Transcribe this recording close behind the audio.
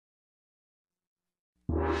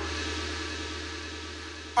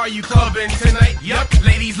Are you clubbing tonight? Yup.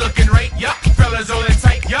 Ladies looking right? Yup. Fellas all in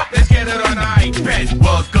tight? Yup. Let's get it on the iPad.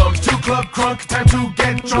 Welcome to Club Crunk. Time to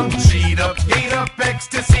get drunk. Sheet up, gate up,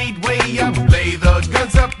 ecstasy way up. Lay the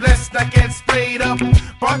guns up, let's not get sprayed up.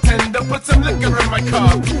 Bartender, put some liquor in my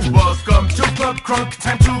cup. Welcome to Club Crunk.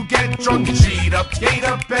 Time to get drunk. Sheet up, gate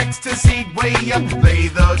up, ecstasy way up. Lay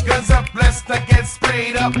the guns up, let's not get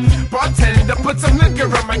sprayed up. Bartender, put some liquor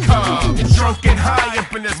in my cup. Drunk and high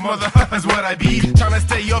up in this mother, is what I be. Tryna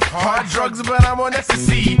stay off hard drugs, but I'm on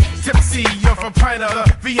ecstasy. Tipsy off a pint of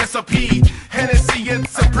the VSOP. Hennessy,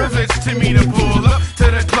 it's a privilege to me to pull up to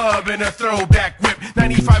the club in a throwback whip.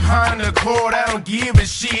 95 Honda Accord, I don't give a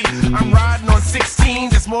shit. I'm riding on 16,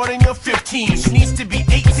 that's more than your 15. She needs to be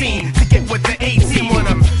 18 to get with the 18. When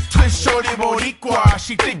I'm twist shorty boricua,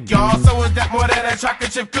 she thick y'all. So is that more than a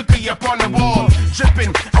chocolate chip cookie up on the wall?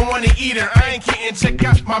 Dripping, I wanna eat her, I ain't kidding. Check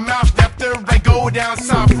out my mouth after I go down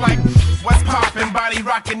south like what's poppin', body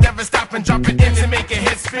rockin', never stoppin', droppin' in to make a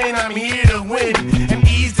head spin. I'm here to win and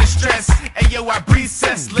ease the stress. Ayo, I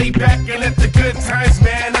recess, lay back and let the good times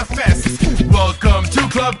manifest. Welcome to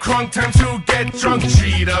Club Crunk, time to get drunk.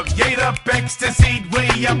 Sheet up, gate up, ecstasy way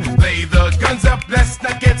up. Lay the guns up, let's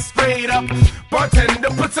not get sprayed up. Bartender,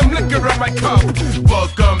 put some liquor in my cup.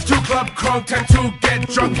 Welcome to Club Crunk, time to get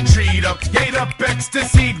drunk. Sheet up, gate up,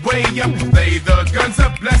 ecstasy way up. Lay the guns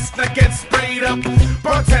up, let's not get sprayed up.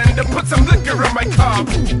 Bartender, put some liquor in my cup.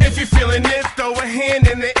 If you're feeling it, throw a hand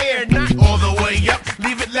in the air, not all the way up.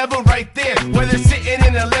 Leave it level right there. Whether sitting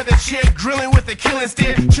in a leather chair, grilling with a killing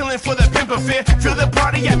stare, chilling for the pimp affair. Feel the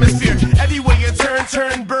party atmosphere. Everywhere you turn,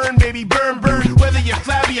 turn, burn, baby, burn, burn. Whether you're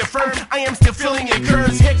flabby or firm, I am still feeling your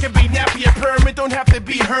curves. Hair can be nappy or perm, it don't have to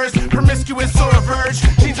be hers. Promiscuous or a verge,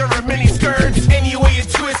 jeans are a mini skirts. Any way you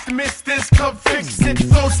twist, miss this cup fix. It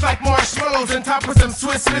floats like marshmallows on top of some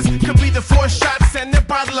Swiss Miss. Could be the 4 shots and a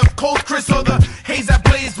bottle of cold Chris, or the haze I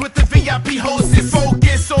blaze with the VIP hostess.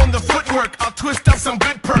 Focus on the footwork, I'll twist up some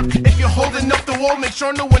good perk. If you're holding up the wall, make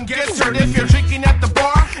sure no one gets hurt. If you're drinking at the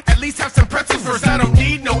bar, at least have some pretzels first. I don't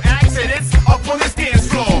need no accidents up on this dance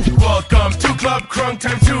floor. Welcome to Club Crunk,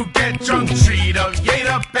 time to get drunk. Sheet up, gate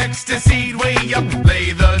up, ecstasy way up.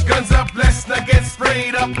 Lay the guns up, let's not get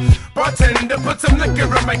sprayed up. Bartender, put some liquor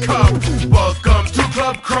in my cup. Welcome to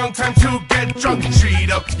Club Crunk, time to get drunk.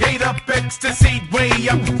 Sheet up, gate up, ecstasy way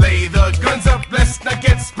up. Lay the guns up, let's not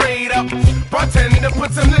get sprayed up. Bartender,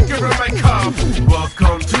 put some liquor in my cup.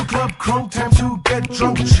 Welcome to Club Crunk, time to get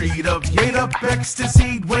drunk. Sheet up, gate up,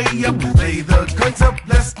 ecstasy way up. Lay the guns up,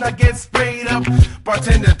 let's not get sprayed up.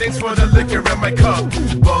 Bartender, thanks for the liquor in my cup.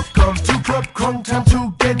 Welcome to Club Crunk, time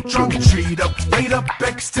to get drunk. Sheet up, gate up,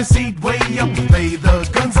 ecstasy way up. Lay the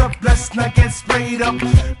guns up, let's not get sprayed up.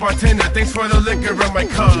 Bartender, thanks for the liquor in my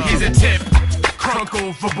cup. Here's a tip. Crunk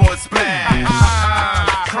overboard splash.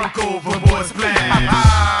 Crunk overboard splash.